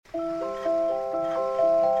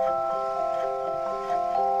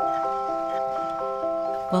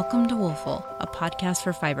Welcome to Woolful, a podcast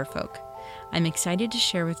for fiber folk. I'm excited to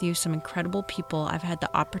share with you some incredible people I've had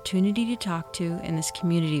the opportunity to talk to in this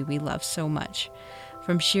community we love so much.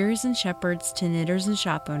 From shearers and shepherds to knitters and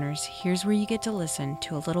shop owners, here's where you get to listen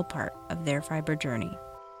to a little part of their fiber journey.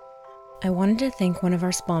 I wanted to thank one of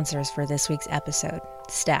our sponsors for this week's episode,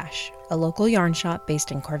 Stash, a local yarn shop based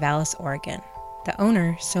in Corvallis, Oregon. The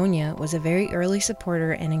owner, Sonia, was a very early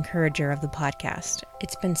supporter and encourager of the podcast.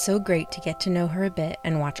 It's been so great to get to know her a bit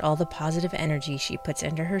and watch all the positive energy she puts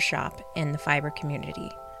into her shop and the fiber community.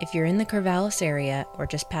 If you're in the Corvallis area or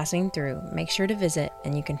just passing through, make sure to visit,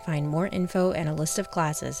 and you can find more info and a list of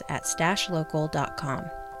classes at stashlocal.com.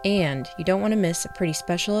 And you don't want to miss a pretty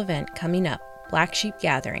special event coming up, Black Sheep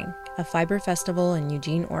Gathering, a fiber festival in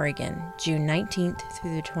Eugene, Oregon, June 19th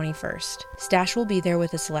through the 21st. Stash will be there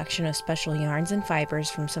with a selection of special yarns and fibers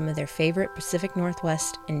from some of their favorite Pacific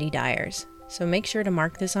Northwest indie dyers. So make sure to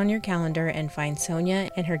mark this on your calendar and find Sonia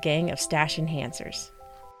and her gang of Stash enhancers.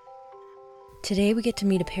 Today we get to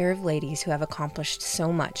meet a pair of ladies who have accomplished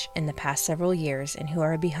so much in the past several years and who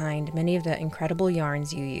are behind many of the incredible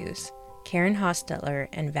yarns you use. Karen Hostetler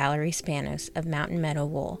and Valerie Spanos of Mountain Meadow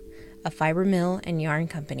Wool, a fiber mill and yarn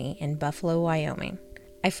company in Buffalo, Wyoming.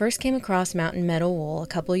 I first came across Mountain Meadow Wool a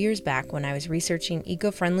couple years back when I was researching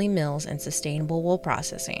eco-friendly mills and sustainable wool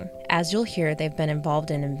processing. As you'll hear, they've been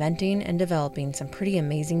involved in inventing and developing some pretty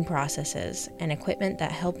amazing processes and equipment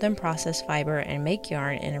that help them process fiber and make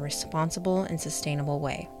yarn in a responsible and sustainable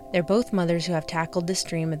way. They're both mothers who have tackled this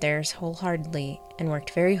dream of theirs wholeheartedly and worked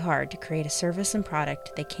very hard to create a service and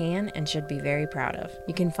product they can and should be very proud of.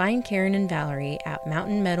 You can find Karen and Valerie at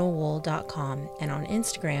mountainmeadowwool.com and on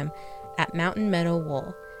Instagram at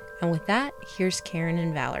mountainmeadowwool. And with that, here's Karen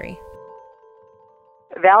and Valerie.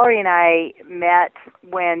 Valerie and I met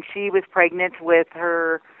when she was pregnant with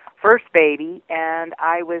her first baby, and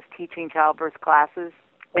I was teaching childbirth classes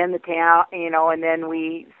in the town, and then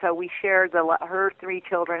we shared her 3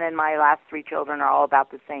 children, and my last 3 children are all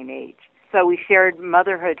about the same age. So we shared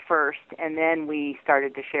motherhood first, and then we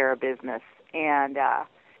started to share a business. And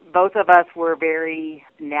both of us were very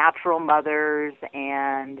natural mothers,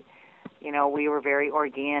 and, we were very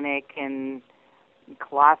organic and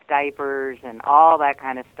cloth diapers and all that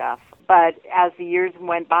kind of stuff. But as the years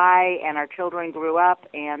went by and our children grew up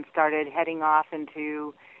and started heading off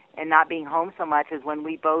into and not being home so much, is when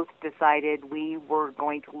we both decided we were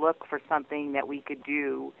going to look for something that we could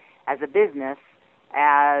do as a business,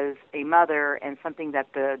 as a mother, and something that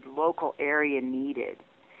the local area needed.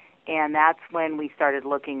 And that's when we started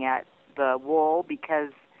looking at the wool,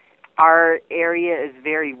 because our area is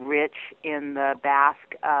very rich in the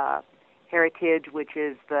Basque heritage, which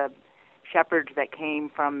is the shepherds that came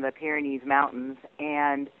from the Pyrenees Mountains.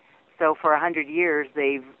 And so for 100 years,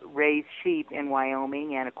 they've raised sheep in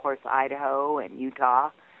Wyoming and, of course, Idaho and Utah,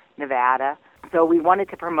 Nevada. So we wanted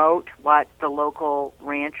to promote what the local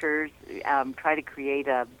ranchers try to create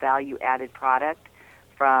a value-added product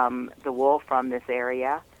from the wool from this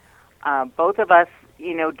area. Both of us,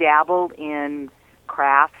 dabbled in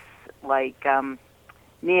crafts like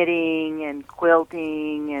knitting and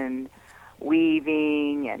quilting and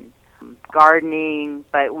weaving and gardening,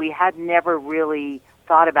 but we had never really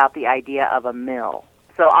thought about the idea of a mill.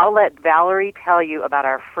 So I'll let Valerie tell you about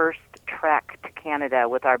our first trek to Canada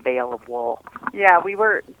with our bale of wool. Yeah, we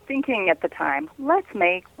were thinking at the time, let's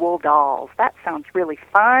make wool dolls. That sounds really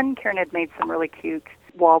fun. Karen had made some really cute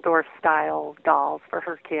Waldorf-style dolls for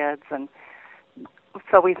her kids, and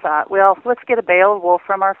so we thought, well, let's get a bale of wool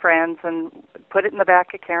from our friends and put it in the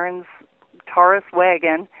back of Karen's Taurus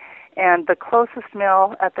wagon. And the closest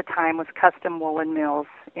mill at the time was Custom Woolen Mills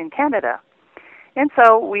in Canada. And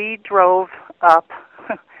so we drove up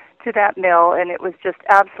to that mill, and it was just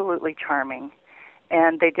absolutely charming.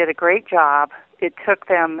 And they did a great job. It took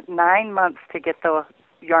them 9 months to get the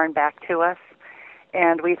yarn back to us.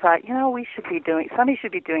 And we thought, somebody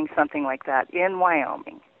should be doing something like that in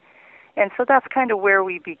Wyoming. And so that's kind of where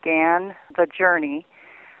we began the journey.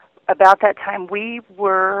 About that time, we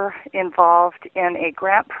were involved in a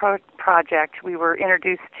grant project. We were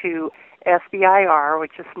introduced to SBIR,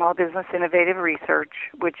 which is Small Business Innovative Research,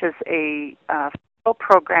 which is a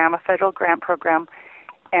federal grant program,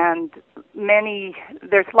 and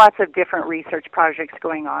there's lots of different research projects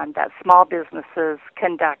going on that small businesses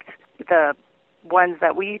conduct. The ones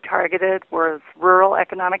that we targeted was rural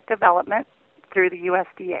economic development through the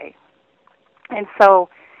USDA. And so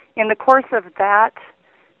in the course of that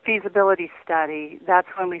feasibility study, that's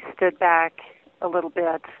when we stood back a little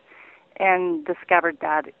bit and discovered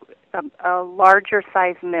that a larger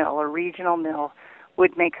size mill, a regional mill,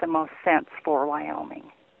 would make the most sense for Wyoming.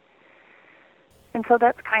 And so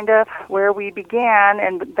that's kind of where we began,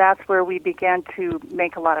 and that's where we began to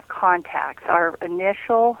make a lot of contacts. Our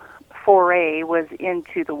initial foray was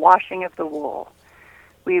into the washing of the wool.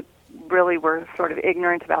 We really were sort of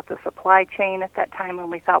ignorant about the supply chain at that time,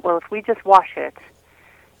 and we thought, well, if we just wash it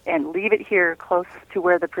and leave it here close to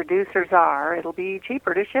where the producers are, it'll be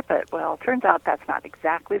cheaper to ship it. Well, it turns out that's not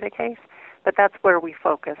exactly the case, but that's where we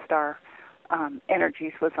focused our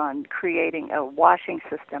energies, was on creating a washing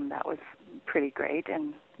system that was pretty great,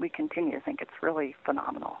 and we continue to think it's really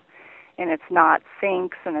phenomenal. And it's not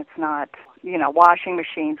sinks, and it's not, washing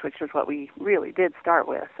machines, which is what we really did start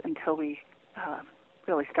with until we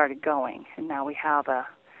really started going. And now we have a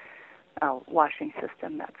washing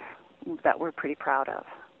system that we're pretty proud of.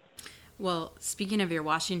 Well, speaking of your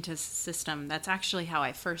washing system, that's actually how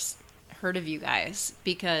I first heard of you guys,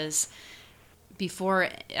 because before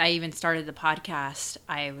I even started the podcast,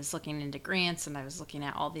 I was looking into grants and I was looking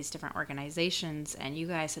at all these different organizations, and you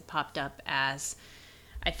guys had popped up as,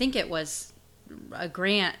 I think it was a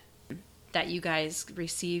grant that you guys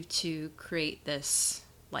received to create this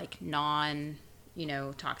like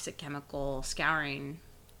toxic chemical scouring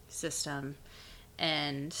system.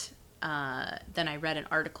 And then I read an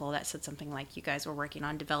article that said something like you guys were working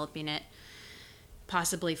on developing it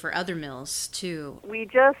possibly for other mills too. We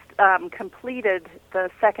just completed the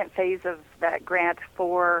second phase of that grant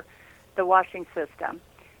for the washing system.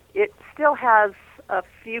 It still has a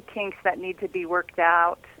few kinks that need to be worked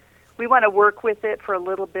out. We want to work with it for a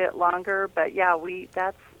little bit longer, but yeah,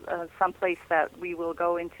 that's someplace that we will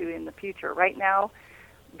go into in the future. Right now,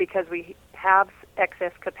 because we have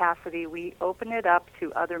excess capacity, we open it up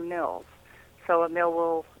to other mills. So a mill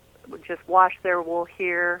will just wash their wool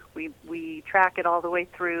here. We track it all the way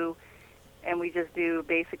through, and we just do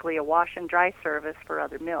basically a wash and dry service for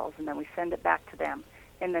other mills, and then we send it back to them,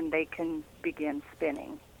 and then they can begin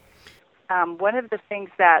spinning. One of the things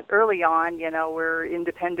that early on, we're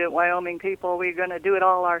independent Wyoming people, we're going to do it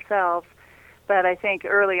all ourselves, but I think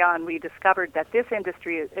early on we discovered that this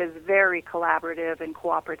industry is very collaborative and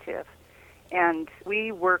cooperative, and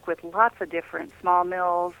we work with lots of different small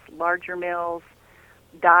mills, larger mills,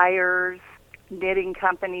 dyers, knitting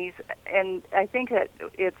companies, and I think that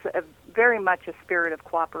it's very much a spirit of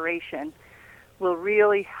cooperation will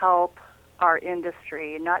really help our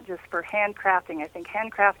industry, not just for handcrafting. I think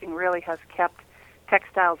handcrafting really has kept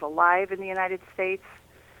textiles alive in the United States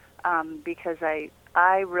because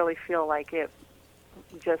I really feel like it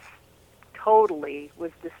just totally was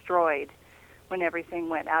destroyed when everything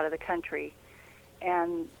went out of the country.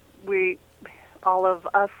 And all of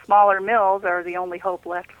us smaller mills are the only hope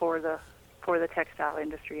left for the textile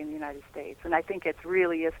industry in the United States. And I think it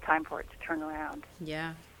really is time for it to turn around.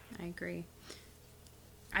 Yeah, I agree.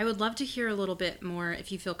 I would love to hear a little bit more, if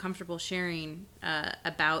you feel comfortable sharing,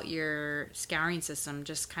 about your scouring system,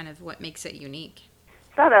 just kind of what makes it unique.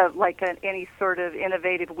 It's not any sort of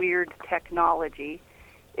innovative, weird technology.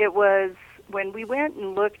 It was, when we went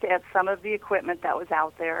and looked at some of the equipment that was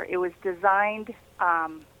out there, it was designed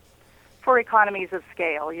for economies of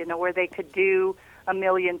scale, where they could do 1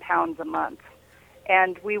 million pounds a month.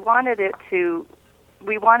 And we wanted to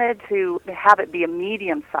have it be a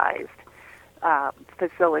medium-sized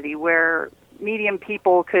facility where medium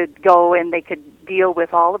people could go and they could deal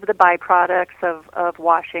with all of the byproducts of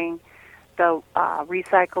washing,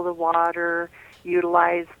 recycle the water,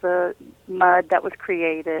 utilize the mud that was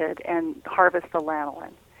created, and harvest the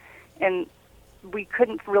lanolin. And we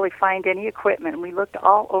couldn't really find any equipment. We looked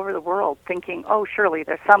all over the world thinking, oh, surely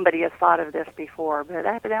somebody has thought of this before, but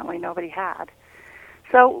evidently nobody had.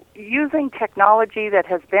 So using technology that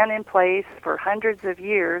has been in place for hundreds of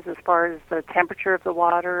years as far as the temperature of the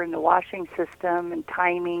water and the washing system and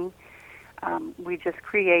timing, we just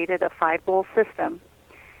created a 5-bowl system.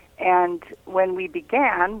 And when we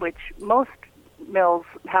began, which most mills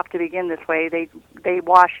have to begin this way, they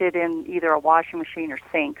wash it in either a washing machine or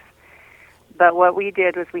sinks. But what we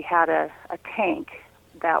did was we had a tank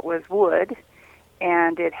that was wood,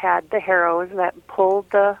 and it had the harrows that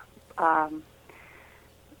pulled the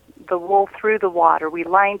wool through the water. We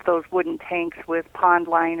lined those wooden tanks with pond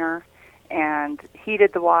liner and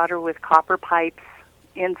heated the water with copper pipes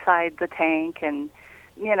inside the tank, and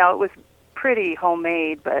it was pretty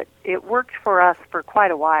homemade, but it worked for us for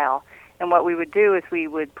quite a while. And what we would do is we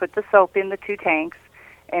would put the soap in the 2 tanks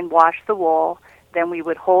and wash the wool. Then we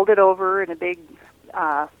would hold it over in a big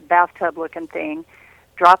bathtub-looking thing,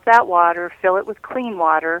 drop that water, fill it with clean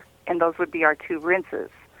water, and those would be our 2 rinses.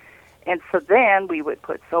 And so then we would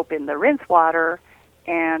put soap in the rinse water,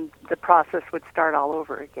 and the process would start all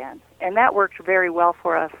over again. And that worked very well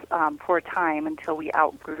for us for a time until we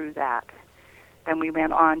outgrew that. Then we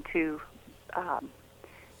went on to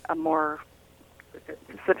a more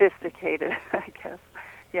sophisticated, I guess,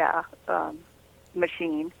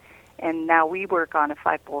 machine. And now we work on a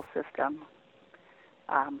 5-bowl system.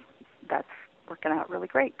 That's working out really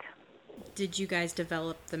great. Did you guys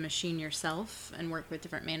develop the machine yourself and work with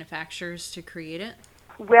different manufacturers to create it?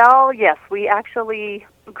 Well, yes, we actually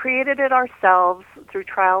created it ourselves through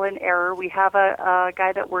trial and error. We have a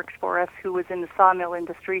guy that works for us who was in the sawmill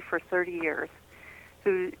industry for 30 years,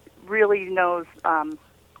 who really knows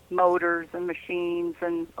motors and machines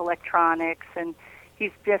and electronics, and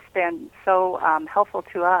he's just been so helpful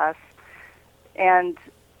to us. And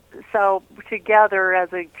so together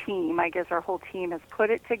as a team, I guess our whole team has put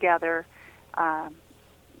it together,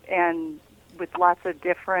 and with lots of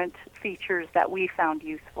different features that we found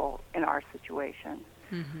useful in our situation,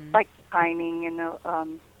 like timing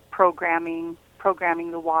and programming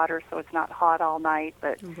the water so it's not hot all night,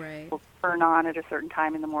 but we'll turn on at a certain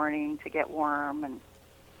time in the morning to get warm, and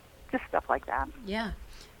just stuff like that. Yeah.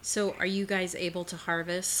 So are you guys able to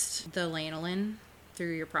harvest the lanolin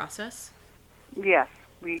through your process? Yes,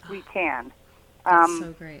 we can. That's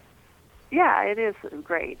so great. Yeah, it is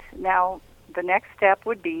great. Now, the next step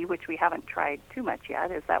would be, which we haven't tried too much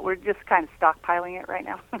yet, is that we're just kind of stockpiling it right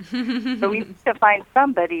now. So we need to find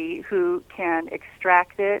somebody who can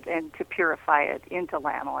extract it and to purify it into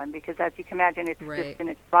lanolin, because as you can imagine, it's just in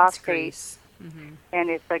its raw state, and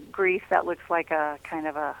it's a grease that looks like a kind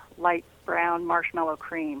of a light brown marshmallow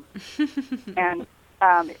cream. And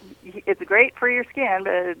it's great for your skin,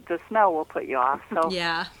 but the smell will put you off. So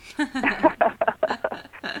yeah.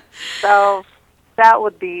 So that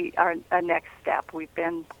would be our next step. We've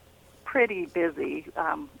been pretty busy.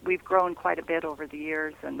 We've grown quite a bit over the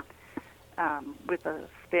years, and with the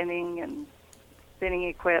spinning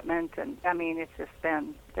equipment, and I mean, it's just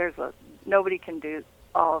been nobody can do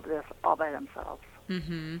all of this all by themselves.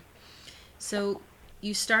 So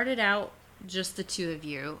you started out just the two of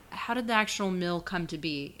you. How did the actual mill come to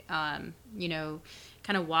be? Kind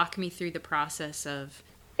of walk me through the process of...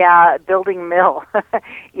 Yeah, building mill.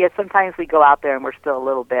 Yeah, sometimes we go out there and we're still a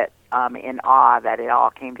little bit in awe that it all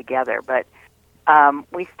came together. But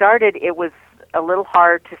we started, it was a little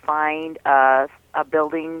hard to find a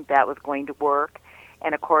building that was going to work.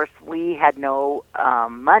 And, of course, we had no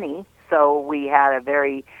money, so we had a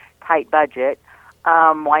very tight budget.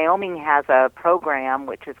 Wyoming has a program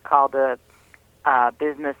which is called the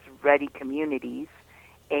Business Ready Communities,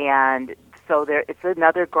 and so it's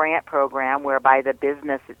another grant program whereby the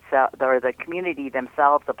business itself or the community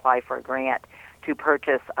themselves apply for a grant to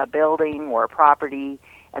purchase a building or a property,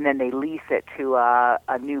 and then they lease it to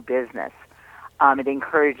a new business. It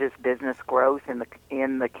encourages business growth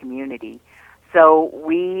in the community. So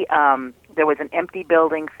there was an empty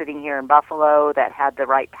building sitting here in Buffalo that had the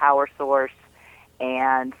right power source,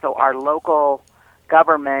 and so our local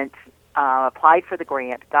government applied for the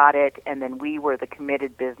grant, got it, and then we were the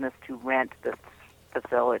committed business to rent the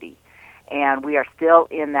facility. And we are still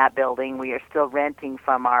in that building. We are still renting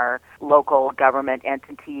from our local government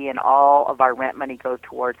entity, and all of our rent money goes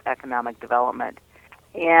towards economic development.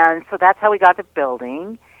 And so that's how we got the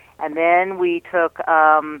building. And then we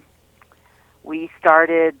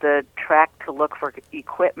started the trek to look for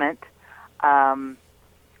equipment.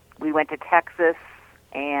 We went to Texas,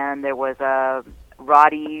 and there was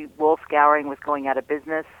Roddy Wool Scouring was going out of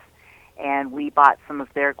business, and we bought some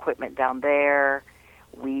of their equipment down there.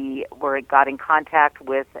 We got in contact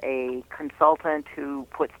with a consultant who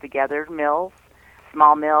puts together mills,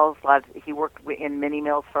 small mills. He worked in mini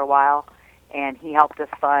mills for a while, and he helped us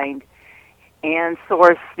find and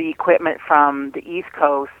source the equipment from the East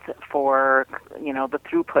Coast for, the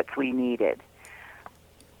throughputs we needed.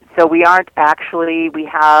 So we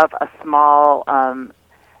have a small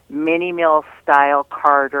mini mill style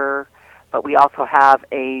carder, but we also have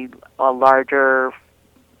a larger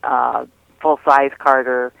full-size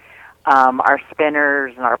carder. Our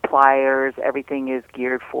spinners and our pliers, everything is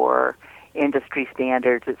geared for industry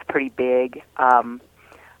standards. It's pretty big.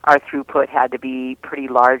 Our throughput had to be pretty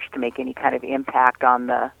large to make any kind of impact on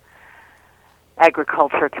the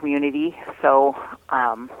agriculture community. So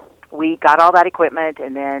we got all that equipment,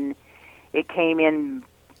 and then it came in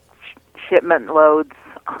shipment loads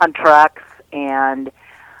on trucks, and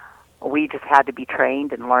we just had to be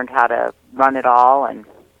trained and learned how to run it all and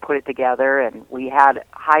put it together. And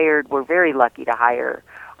we're very lucky to hire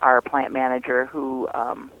our plant manager, who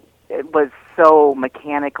was so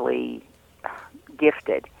mechanically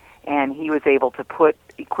gifted, and he was able to put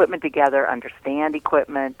equipment together, understand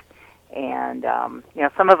equipment, and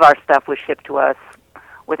some of our stuff was shipped to us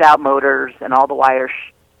without motors and all the wires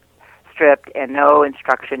stripped and no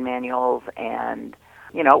instruction manuals, and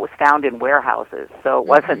it was found in warehouses, so it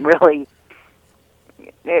wasn't really,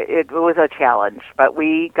 it was a challenge. But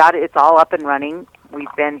we got it, it's all up and running.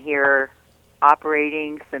 We've been here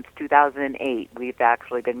operating since 2008. We've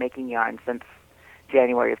actually been making yarn since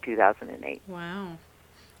January of 2008. Wow.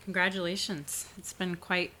 Congratulations. It's been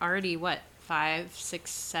quite already, 5,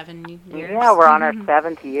 6, 7 years? Yeah, we're on our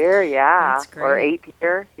 7th year, yeah. That's great. Or 8th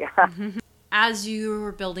year, yeah. As you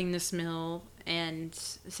were building this mill, and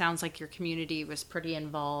it sounds like your community was pretty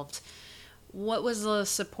involved, what was the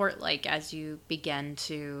support like as you began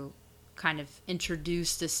to kind of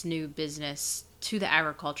introduce this new business to the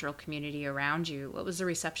agricultural community around you? What was the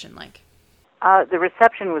reception like? The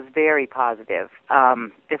reception was very positive,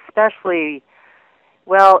 especially,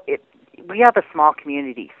 we have a small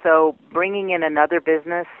community, so bringing in another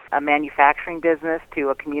business, a manufacturing business, to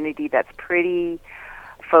a community that's pretty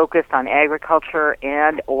focused on agriculture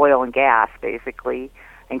and oil and gas, basically,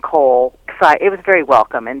 and coal, it was very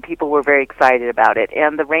welcome, and people were very excited about it,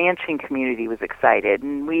 and the ranching community was excited,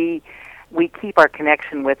 and we keep our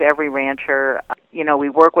connection with every rancher. We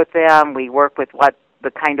work with them, we work with what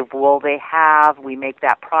the kind of wool they have, we make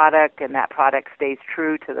that product, and that product stays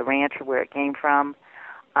true to the rancher where it came from.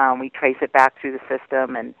 We trace it back through the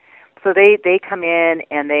system, and so they come in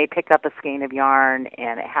and they pick up a skein of yarn,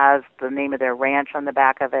 and it has the name of their ranch on the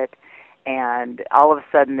back of it, and all of a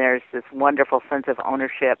sudden there's this wonderful sense of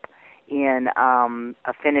ownership in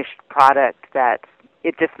a finished product that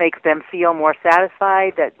it just makes them feel more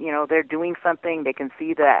satisfied that they're doing something. They can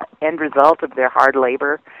see the end result of their hard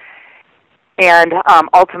labor, and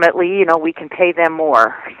ultimately we can pay them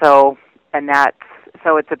more. So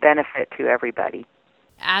it's a benefit to everybody.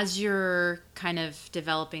 As you're kind of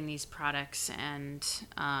developing these products and,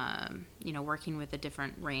 working with the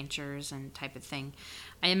different ranchers and type of thing,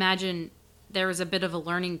 I imagine there was a bit of a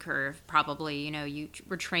learning curve, probably. You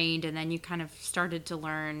were trained and then you kind of started to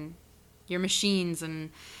learn your machines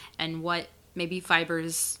and what maybe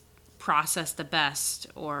fibers process the best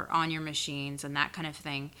or on your machines and that kind of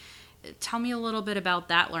thing. Tell me a little bit about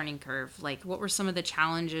that learning curve. Like, what were some of the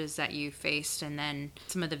challenges that you faced and then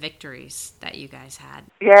some of the victories that you guys had?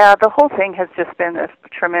 Yeah, the whole thing has just been a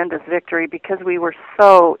tremendous victory because we were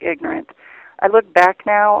so ignorant. I look back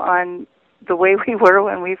now on the way we were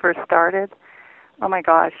when we first started. Oh my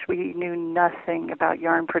gosh, we knew nothing about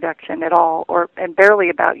yarn production at all, and barely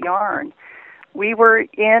about yarn. We were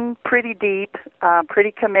in pretty deep,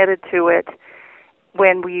 pretty committed to it,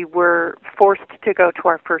 when we were forced to go to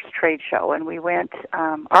our first trade show. And we went,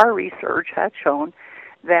 our research had shown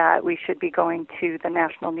that we should be going to the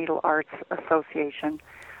National Needle Arts Association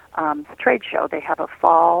trade show. They have a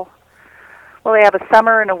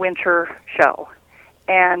summer and a winter show.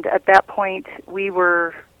 And at that point, we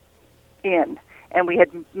were in, and we had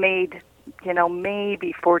made,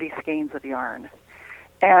 maybe 40 skeins of yarn.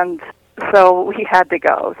 And so we had to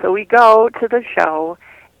go. So we go to the show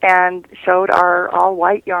and showed our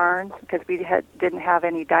all-white yarn because we didn't have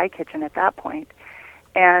any dye kitchen at that point.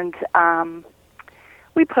 And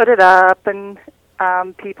we put it up, and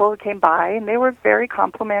people came by, and they were very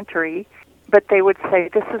complimentary, but they would say,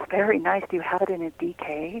 "This is very nice. Do you have it in a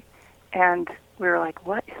DK?" And we were like,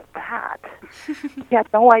 "What is that?" We had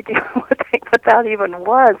no idea what that even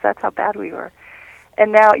was. That's how bad we were.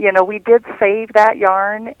 And now, we did save that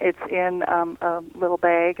yarn. It's in a little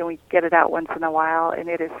bag, and we get it out once in a while, and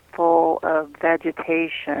it is full of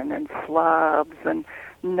vegetation and slubs and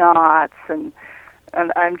knots, and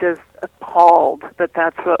I'm just appalled that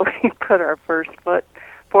that's what we put our first foot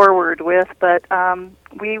forward with. But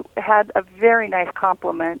we had a very nice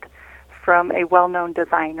compliment from a well-known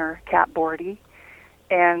designer, Kat Bordy,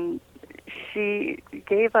 and she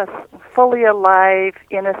gave us fully alive,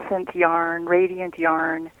 innocent yarn, radiant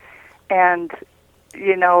yarn, and,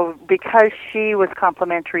 because she was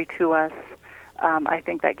complimentary to us, I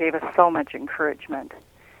think that gave us so much encouragement.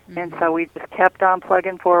 Mm-hmm. And so we just kept on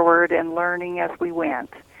plugging forward and learning as we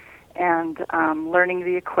went, and learning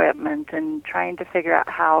the equipment and trying to figure out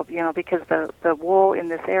how, because the wool in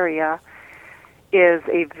this area is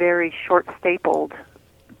a very short-stapled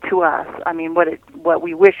to us. I mean, what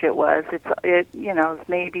we wish it was. It's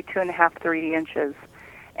maybe 2.5, 3 inches,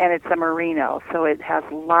 and it's a merino, so it has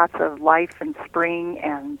lots of life and spring,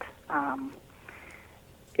 and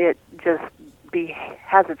it just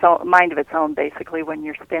has its own mind of its own, basically, when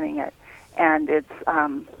you're spinning it, and it's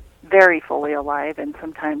very fully alive, and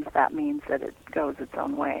sometimes that means that it goes its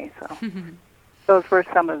own way. So those were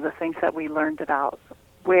some of the things that we learned about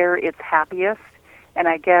where it's happiest. And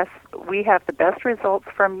I guess we have the best results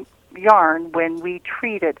from yarn when we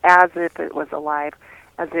treat it as if it was alive,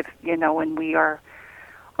 as if, when we are,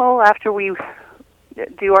 after we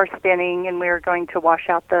do our spinning and we were going to wash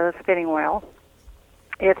out the spinning wheel,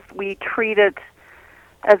 if we treat it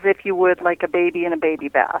as if you would like a baby in a baby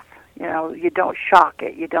bath. You know, you don't shock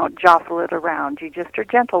it, you don't jostle it around, you just are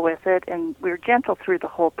gentle with it, and we're gentle through the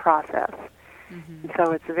whole process. Mm-hmm.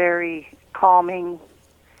 So it's very calming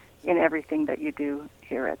in everything that you do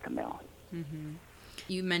here at the mill. Mm-hmm.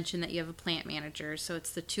 You mentioned that you have a plant manager, so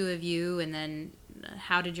it's the two of you, and then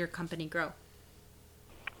how did your company grow?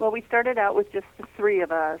 Well, we started out with just the three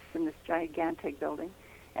of us in this gigantic building,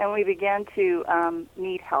 and we began to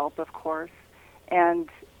need help, of course, and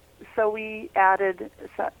so we added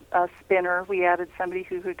a spinner. We added somebody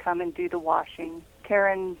who could come and do the washing.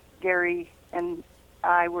 Karen, Gary, and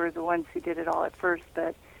I were the ones who did it all at first,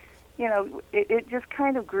 but you know, it just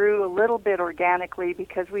kind of grew a little bit organically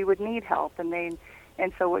because we would need help,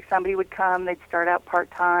 and so if somebody would come, they'd start out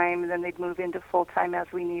part-time, and then they'd move into full-time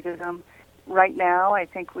as we needed them. Right now, I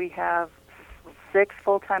think we have 6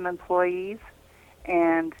 full-time employees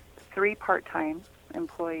and 3 part-time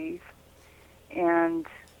employees, and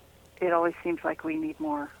it always seems like we need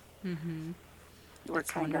more. Mm-hmm. We're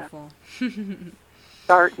kind of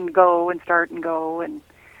start and go, and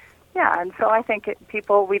yeah, and so I think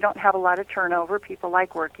we don't have a lot of turnover. People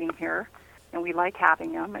like working here, and we like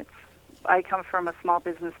having them. I come from a small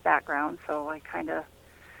business background, so I kind of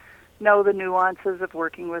know the nuances of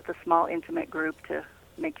working with a small, intimate group to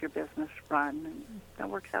make your business run, and that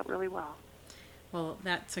works out really well. Well,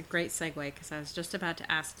 that's a great segue, because I was just about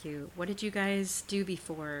to ask you, what did you guys do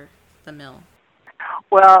before the mill?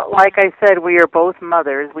 Well, like I said, we are both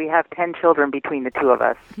mothers. We have 10 children between the two of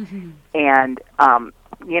us. And,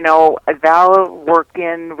 you know, Val worked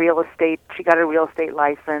in real estate. She got a real estate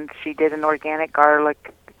license. She did an organic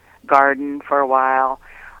garlic garden for a while.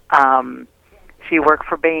 She worked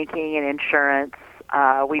for banking and insurance.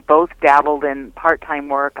 We both dabbled in part-time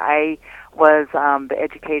work. I was the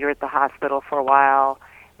educator at the hospital for a while,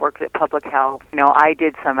 worked at public health. You know, I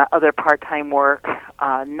did some other part-time work.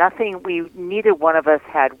 Neither one of us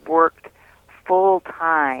had worked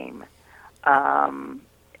full-time.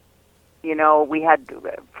 You know, we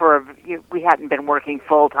hadn't been working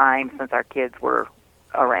full-time since our kids were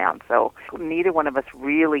around, so neither one of us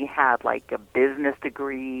really had like a business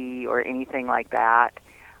degree or anything like that.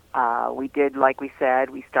 We did, like we said,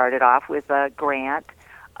 we started off with a grant.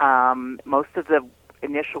 Most of the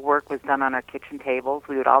initial work was done on our kitchen tables.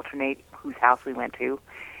 We would alternate whose house we went to.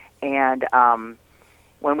 And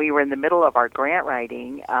when we were in the middle of our grant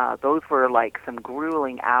writing, those were like some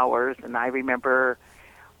grueling hours. And I remember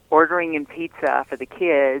ordering in pizza for the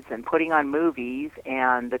kids and putting on movies.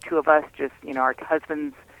 And the two of us just, you know, our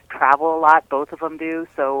husbands travel a lot. Both of them do.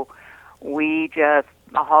 So we just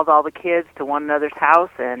hauled all the kids to one another's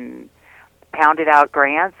house and pounded out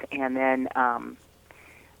grants, and then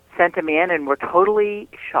sent them in, and were totally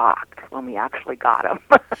shocked when we actually got them.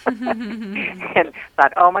 And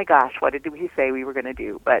thought, oh my gosh, what did we say we were going to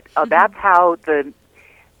do? But that's how the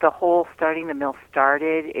whole starting the mill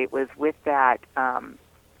started. It was with that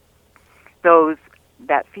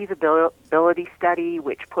that feasibility study,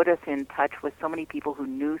 which put us in touch with so many people who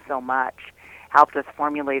knew so much, helped us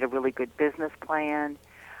formulate a really good business plan.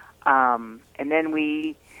 And then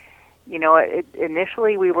we, you know,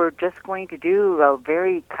 initially we were just going to do a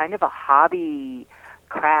very kind of a hobby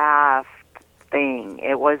craft thing.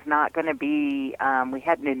 It was not going to be, we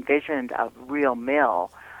hadn't envisioned a real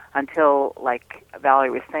mill until, like Valerie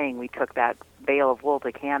was saying, we took that bale of wool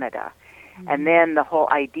to Canada. Mm-hmm. And then the whole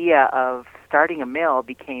idea of starting a mill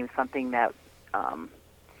became something that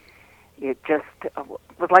it just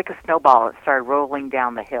was like a snowball. It started rolling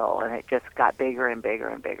down the hill, and it just got bigger and bigger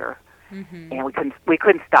and bigger. Mm-hmm. And we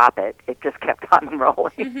couldn't stop it. It just kept on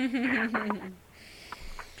rolling.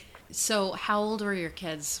 So how old were your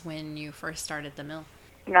kids when you first started the mill?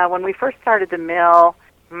 When we first started the mill,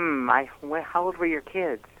 how old were your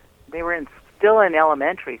kids? They were still in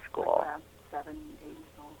elementary school. 7,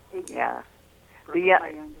 8 years old. Yeah.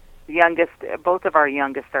 The youngest, both of our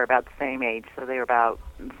youngest are about the same age, so they were about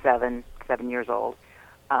 7 years old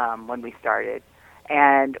when we started.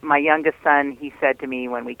 And my youngest son, he said to me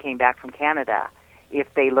when we came back from Canada,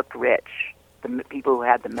 if they looked rich, the people who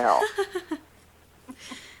had the mill.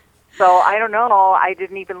 So I don't know. I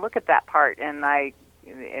didn't even look at that part, and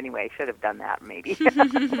anyway, should have done that maybe. They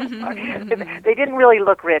didn't really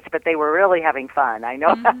look rich, but they were really having fun. I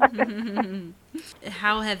know that.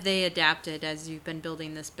 How have they adapted as you've been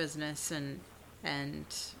building this business and been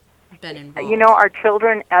involved? You know, our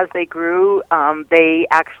children, as they grew, they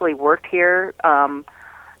actually worked here.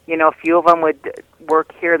 You know, a few of them would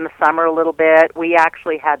work here in the summer a little bit. We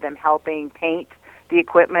actually had them helping paint the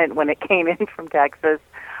equipment when it came in from Texas.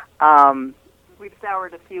 We've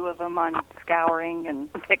soured a few of them on scouring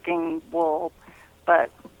and picking wool, but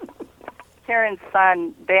Karen's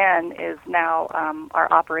son, Ben, is now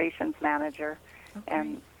our operations manager,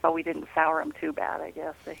 and so we didn't sour them too bad, I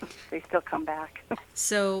guess. They still come back.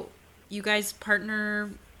 So you guys partner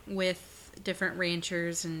with different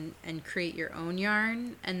ranchers and create your own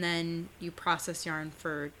yarn, and then you process yarn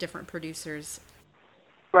for different producers.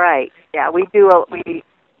 Right. Yeah, we do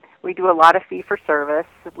a lot of fee for service,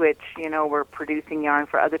 which, you know, we're producing yarn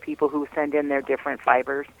for other people who send in their different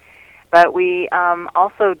fibers. But we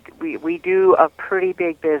also we do a pretty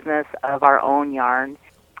big business of our own yarn.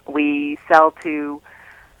 We sell to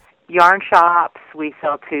yarn shops, we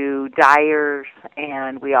sell to dyers,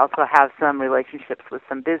 and we also have some relationships with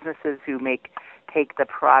some businesses who take the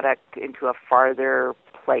product into a farther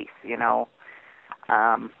place, you know.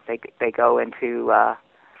 They go into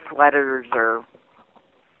sweaters or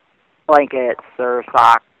blankets or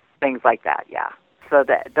socks, things like that, yeah. So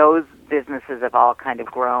that those businesses have all kind of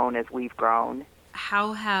grown as we've grown.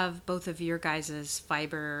 How have both of your guys'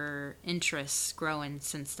 fiber interests grown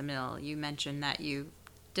since the mill? You mentioned that you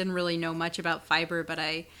didn't really know much about fiber, but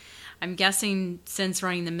I'm guessing since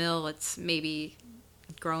running the mill, it's maybe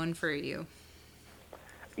grown for you.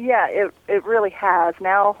 Yeah, it really has.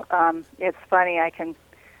 Now, it's funny, I can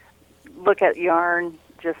look at yarn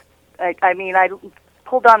I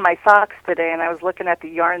pulled on my socks today, and I was looking at the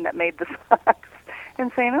yarn that made the socks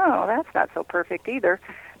and saying, oh, that's not so perfect either.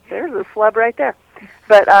 There's a flub right there.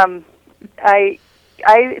 But I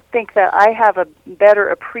think that I have a better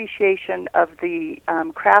appreciation of the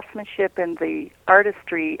craftsmanship and the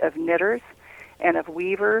artistry of knitters and of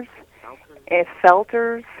weavers,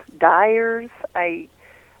 felters, dyers. I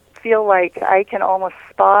feel like I can almost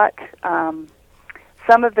spot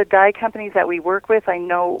some of the dye companies that we work with. I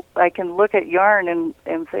know I can look at yarn and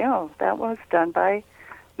say, oh, that was done by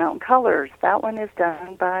Mountain Colors. That one is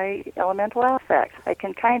done by Elemental Affect. I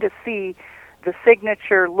can kind of see the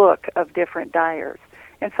signature look of different dyers.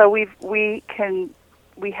 And so we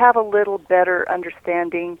have a little better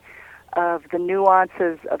understanding of the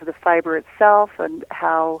nuances of the fiber itself and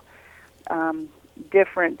how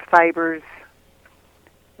different fibers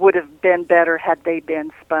would have been better had they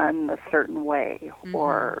been spun a certain way. Mm-hmm.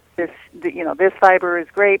 Or this fiber is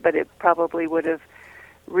great, but it probably would have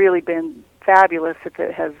really been fabulous if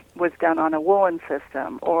it was done on a woolen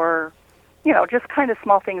system, or just kind of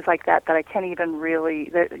small things like that I can't even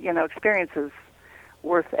really. Experience is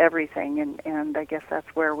worth everything, and I guess that's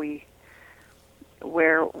where we've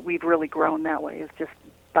really grown that way, is just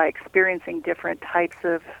by experiencing different types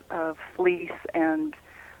of fleece and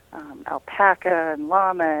alpaca and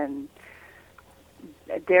llama and,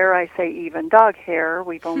 dare I say, even dog hair.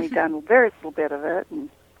 We've only done a very little bit of it, and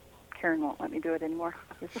Karen won't let me do it anymore.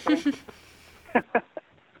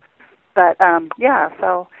 But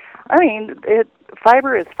so I mean,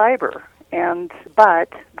 fiber is fiber, but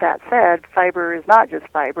that said, fiber is not just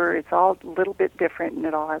fiber. It's all a little bit different, and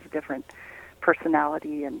it all has a different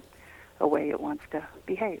personality and a way it wants to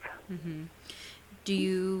behave. Mm-hmm. Do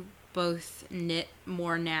you both knit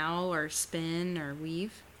more now, or spin, or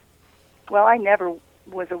weave? Well, I never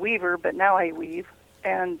was a weaver, but now I weave,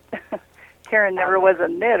 and Karen never was a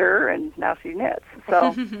knitter, and now she knits.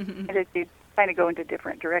 So you kind of go into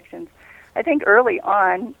different directions. I think early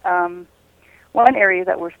on, one area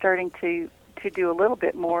that we're starting to do a little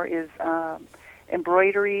bit more is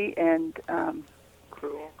embroidery and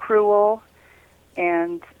crewel,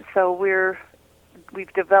 and so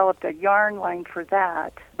we've developed a yarn line for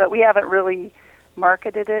that, but we haven't really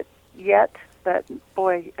marketed it yet. But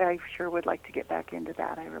boy, I sure would like to get back into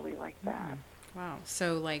that. I really like that. Wow.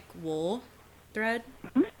 So like wool thread?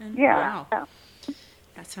 Mm-hmm. Yeah. Wow. Yeah.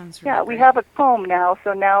 That sounds really great. We have a comb now,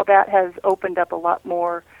 so now that has opened up a lot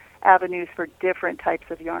more avenues for different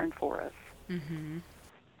types of yarn for us. Mm-hmm.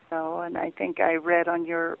 So, and I think I read on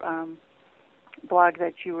your blog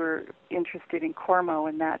that you were interested in Cormo,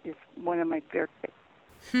 and that is one of my favorite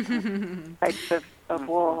types of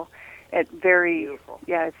wool. It's very beautiful.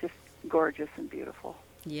 Yeah, it's just gorgeous and beautiful.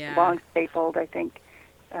 Yeah. Long stapled, I think.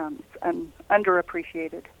 It's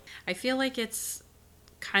underappreciated. I feel like it's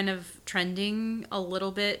kind of trending a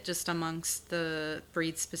little bit just amongst the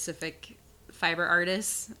breed-specific fiber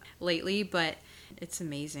artists lately, but it's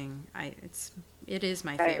amazing. It is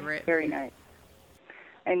my favorite. Very nice.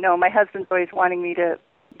 I know my husband's always wanting me to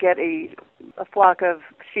get a flock of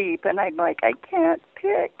sheep, and I'm like, I can't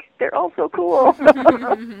pick. They're all so cool.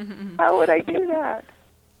 How would I do that?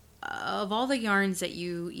 Of all the yarns that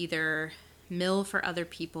you either mill for other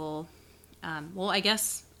people, I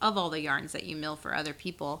guess of all the yarns that you mill for other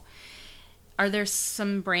people, are there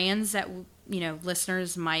some brands that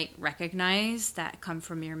listeners might recognize that come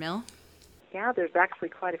from your mill? Yeah, there's actually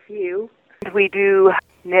quite a few. We do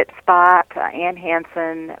Knit Spot, Ann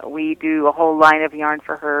Hansen. We do a whole line of yarn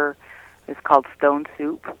for her. It's called Stone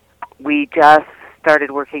Soup. We just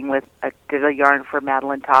started working with, did a yarn for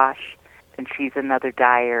Madeline Tosh, and she's another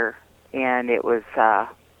dyer. And it was, I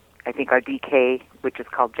think, our DK, which is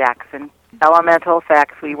called Jackson. Elemental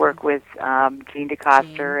Effects, we work with Jean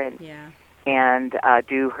DeCoster and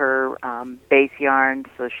do her base yarn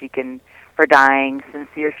so she can, for dyeing,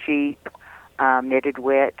 Sincere Sheep, Knitted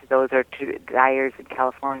Wit. Those are two dyers in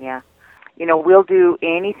California. We'll do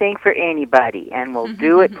anything for anybody, and we'll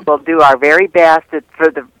do it. We'll do our very best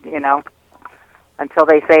for the, until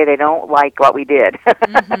they say they don't like what we did.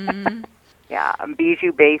 Yeah,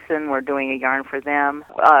 Bijou Basin, we're doing a yarn for them.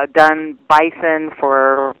 Done Bison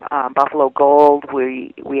for Buffalo Gold.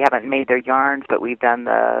 We haven't made their yarns, but we've done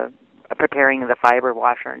the preparing the fiber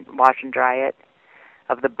wash and dry it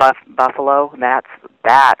of the buffalo.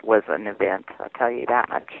 That was an event, I'll tell you that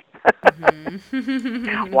much.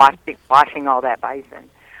 Washing all that bison.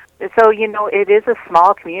 So, it is a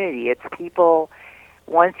small community. It's people,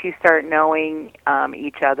 once you start knowing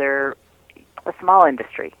each other, a small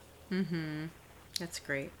industry. Mm-hmm. That's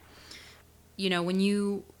great. When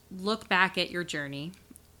you look back at your journey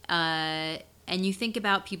and you think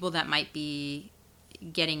about people that might be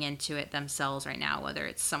getting into it themselves right now, whether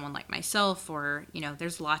it's someone like myself or,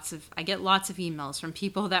 I get lots of emails from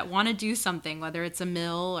people that want to do something, whether it's a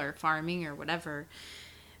mill or farming or whatever.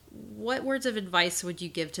 What words of advice would you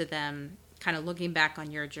give to them, kind of looking back on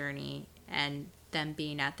your journey and them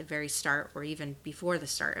being at the very start or even before the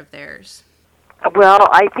start of theirs? Well,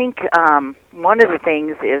 I think one of the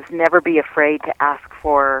things is never be afraid to ask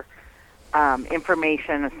for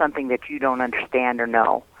information on something that you don't understand or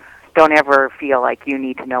know. Don't ever feel like you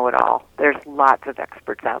need to know it all. There's lots of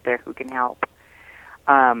experts out there who can help.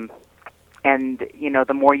 And,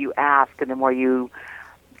 the more you ask and the more you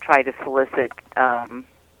try to solicit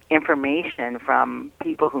information from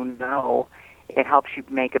people who know, it helps you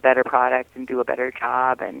make a better product and do a better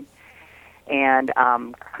job and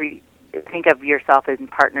think of yourself in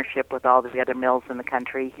partnership with all the other mills in the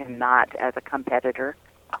country and not as a competitor.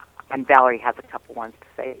 And Valerie has a couple ones to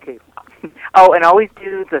say, too. Oh, and always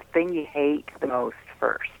do the thing you hate the most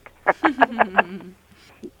first.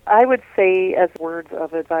 I would say, as words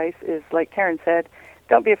of advice, is like Karen said,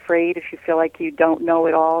 don't be afraid if you feel like you don't know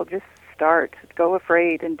it all. Just start. Go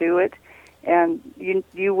afraid and do it. And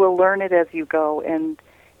you will learn it as you go. And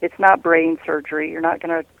it's not brain surgery. You're not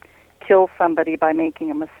going to kill somebody by making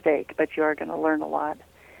a mistake, but you are going to learn a lot.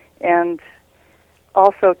 And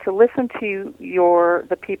also to listen to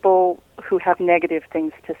the people who have negative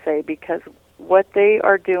things to say, because what they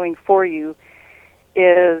are doing for you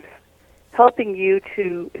is helping you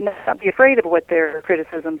to not be afraid of what their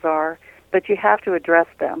criticisms are, but you have to address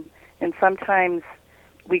them. And sometimes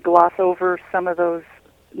we gloss over some of those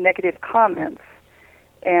negative comments,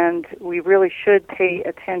 and we really should pay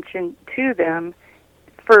attention to them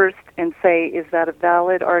first and say, is that a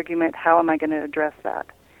valid argument? How am I going to address that?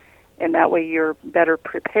 And that way you're better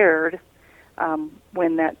prepared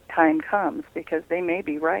when that time comes, because they may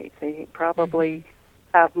be right. They probably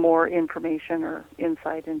have more information or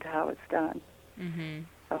insight into how it's done. Mm-hmm.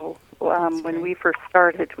 So when we first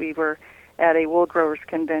started, we were at a wool growers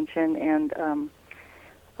convention, and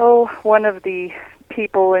one of the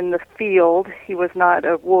people in the field, he was not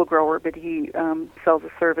a wool grower, but he sells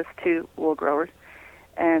a service to wool growers,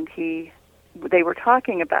 and they were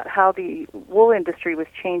talking about how the wool industry was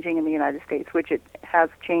changing in the United States, which it has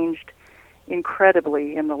changed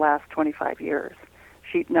incredibly in the last 25 years.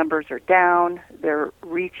 Sheep numbers are down. They're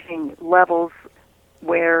reaching levels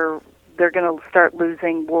where they're going to start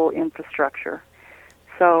losing wool infrastructure.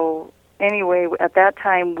 So anyway, at that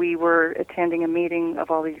time we were attending a meeting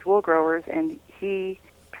of all these wool growers, and he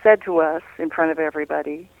said to us in front of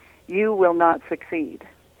everybody, "You will not succeed."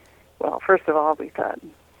 Well, first of all, we thought,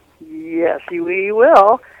 yes, we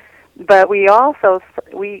will. But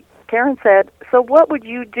Karen said, so what would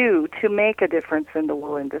you do to make a difference in the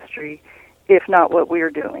wool industry, if not what we're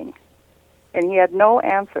doing? And he had no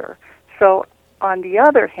answer. So on the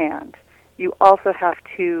other hand, you also have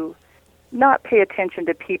to not pay attention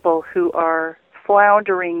to people who are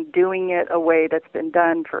floundering, doing it a way that's been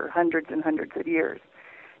done for hundreds and hundreds of years.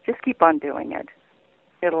 Just keep on doing it.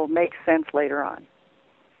 It'll make sense later on.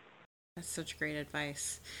 That's such great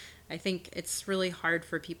advice. I think it's really hard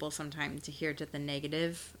for people sometimes to hear to the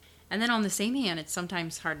negative. And then on the same hand, it's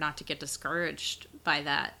sometimes hard not to get discouraged by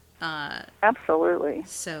that. Absolutely.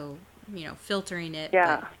 So, filtering it,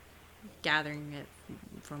 but gathering it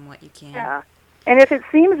from what you can. Yeah. And if it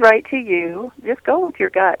seems right to you, just go with your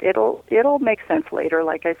gut. It'll make sense later,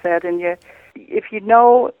 like I said. And if you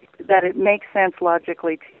know that it makes sense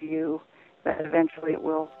logically to you, then eventually it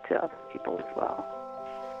will to other people as well.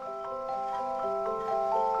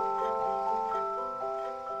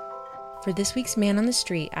 For this week's Man on the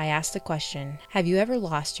Street, I asked the question, have you ever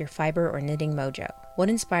lost your fiber or knitting mojo? What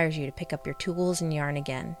inspires you to pick up your tools and yarn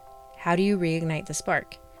again? How do you reignite the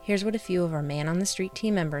spark? Here's what a few of our Man on the Street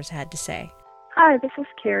team members had to say. Hi, this is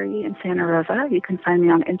Carrie in Santa Rosa. You can find me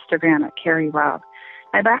on Instagram at Carrie Rob.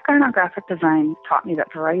 My background on graphic design taught me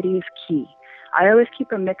that variety is key. I always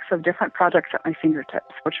keep a mix of different projects at my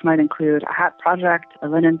fingertips, which might include a hat project, a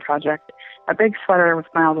linen project, a big sweater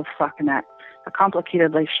with miles of stockinette, a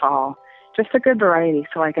complicated lace shawl, just a good variety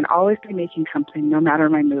so I can always be making something no matter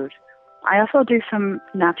my mood. I also do some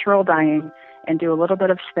natural dyeing and do a little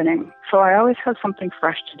bit of spinning, so I always have something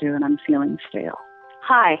fresh to do when I'm feeling stale.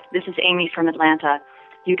 Hi, this is Amy from Atlanta.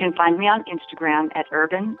 You can find me on Instagram at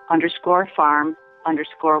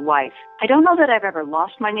urban_farm_wife. I don't know that I've ever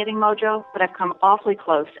lost my knitting mojo, but I've come awfully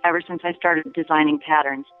close ever since I started designing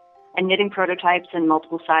patterns and knitting prototypes in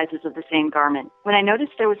multiple sizes of the same garment. When I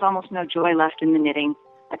noticed there was almost no joy left in the knitting,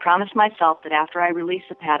 I promised myself that after I release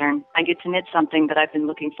a pattern, I get to knit something that I've been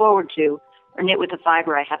looking forward to, or knit with a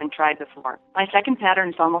fiber I haven't tried before. My second pattern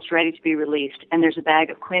is almost ready to be released, and there's a bag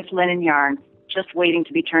of Quint linen yarn just waiting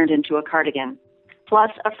to be turned into a cardigan.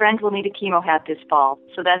 Plus, a friend will need a chemo hat this fall,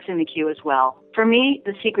 so that's in the queue as well. For me,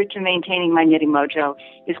 the secret to maintaining my knitting mojo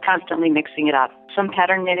is constantly mixing it up. Some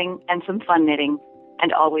pattern knitting and some fun knitting,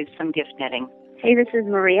 and always some gift knitting. Hey, this is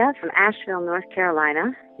Maria from Asheville, North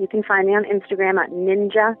Carolina. You can find me on Instagram at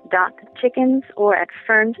ninja.chickens or at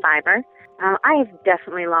fernfiber. I have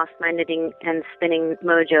definitely lost my knitting and spinning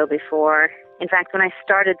mojo before. In fact, when I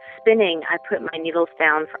started spinning, I put my needles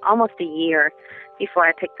down for almost a year before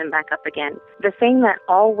I picked them back up again. The thing that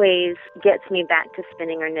always gets me back to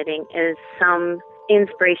spinning or knitting is some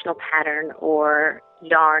inspirational pattern or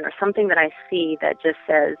yarn or something that I see that just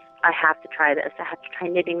says, I have to try this, I have to try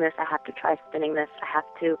knitting this, I have to try spinning this, I have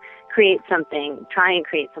to try and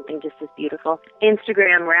create something just as beautiful.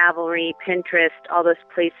 Instagram, Ravelry, Pinterest, all those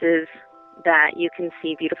places that you can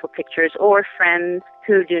see beautiful pictures, or friends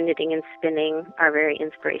who do knitting and spinning are very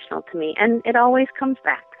inspirational to me, and it always comes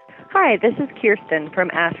back. Hi, this is Kirsten from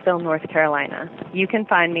Asheville, North Carolina. You can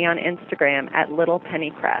find me on Instagram at Little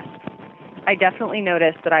Penny Crest. I definitely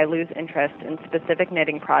notice that I lose interest in specific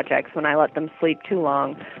knitting projects when I let them sleep too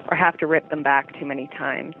long or have to rip them back too many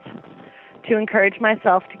times. To encourage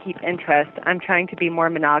myself to keep interest, I'm trying to be more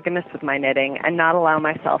monogamous with my knitting and not allow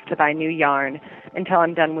myself to buy new yarn until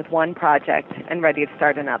I'm done with one project and ready to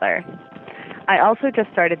start another. I also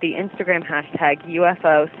just started the Instagram hashtag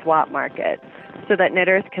UFO Swap Market so that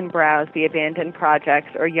knitters can browse the abandoned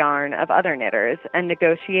projects or yarn of other knitters and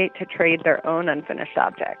negotiate to trade their own unfinished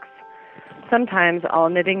objects. Sometimes all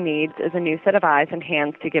knitting needs is a new set of eyes and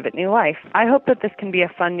hands to give it new life. I hope that this can be a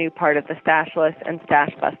fun new part of the Stashless and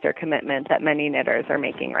Stash Buster commitment that many knitters are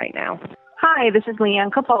making right now. Hi, this is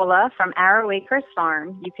Leanne Coppola from Arrow Acres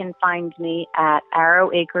Farm. You can find me at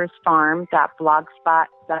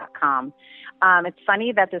arrowacresfarm.blogspot.com. It's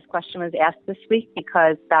funny that this question was asked this week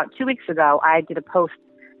because about 2 weeks ago I did a post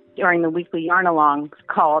during the weekly Yarn Along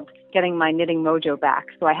called Getting My Knitting Mojo Back,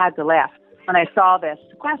 so I had to laugh when I saw this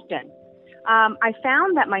question. I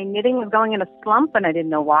found that my knitting was going in a slump, and I didn't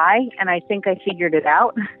know why, and I think I figured it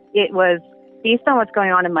out. It was based on what's going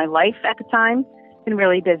on in my life at the time. I've been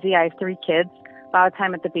really busy. I have 3 kids, a lot of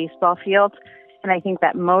time at the baseball field, and I think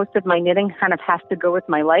that most of my knitting kind of has to go with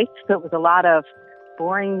my life. So it was a lot of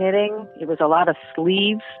boring knitting. It was a lot of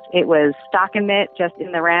sleeves. It was stockinette just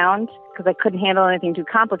in the round because I couldn't handle anything too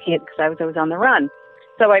complicated because I was always on the run.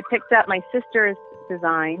 So I picked up my sister's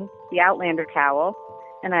design, the Outlander cowl,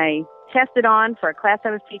 and I tested on for a class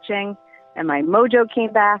I was teaching, and my mojo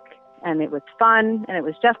came back, and it was fun, and it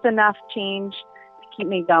was just enough change to keep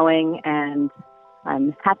me going, and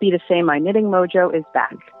I'm happy to say my knitting mojo is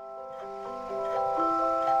back.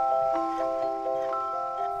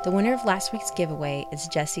 The winner of last week's giveaway is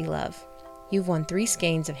Jessie Love. You've won 3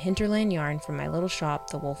 skeins of Hinterland yarn from my little shop,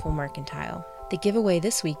 the Woolful Mercantile. The giveaway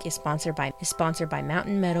this week is sponsored by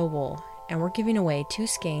Mountain Meadow Wool, and we're giving away 2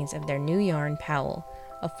 skeins of their new yarn, Powell,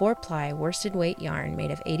 a 4-ply worsted weight yarn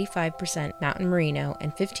made of 85% mountain merino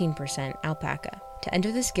and 15% alpaca. To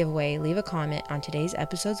enter this giveaway, leave a comment on today's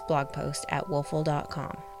episode's blog post at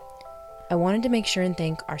woolful.com. I wanted to make sure and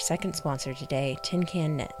thank our second sponsor today, Tin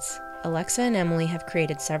Can Knits. Alexa and Emily have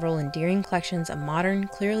created several endearing collections of modern,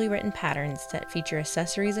 clearly written patterns that feature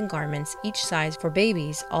accessories and garments each size for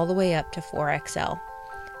babies all the way up to 4XL.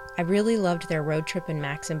 I really loved their Road Trip and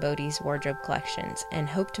Max and Bodie's wardrobe collections and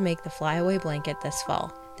hope to make the flyaway blanket this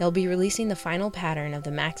fall. They'll be releasing the final pattern of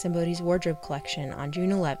the Max and Bodie's wardrobe collection on June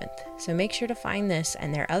 11th, so make sure to find this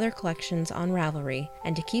and their other collections on Ravelry,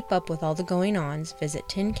 and to keep up with all the going-ons, visit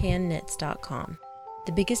tincannknits.com.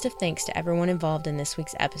 The biggest of thanks to everyone involved in this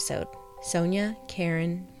week's episode: Sonia,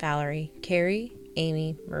 Karen, Valerie, Carrie,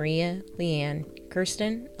 Amy, Maria, Leanne,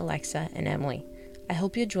 Kirsten, Alexa, and Emily. I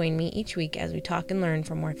hope you'll join me each week as we talk and learn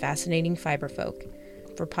from more fascinating fiber folk.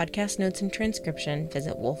 For podcast notes and transcription,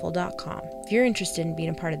 visit woolful.com. If you're interested in being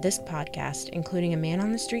a part of this podcast, including a Man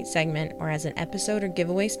on the Street segment or as an episode or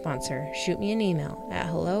giveaway sponsor, shoot me an email at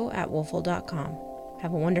hello@woolful.com.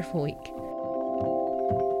 Have a wonderful week.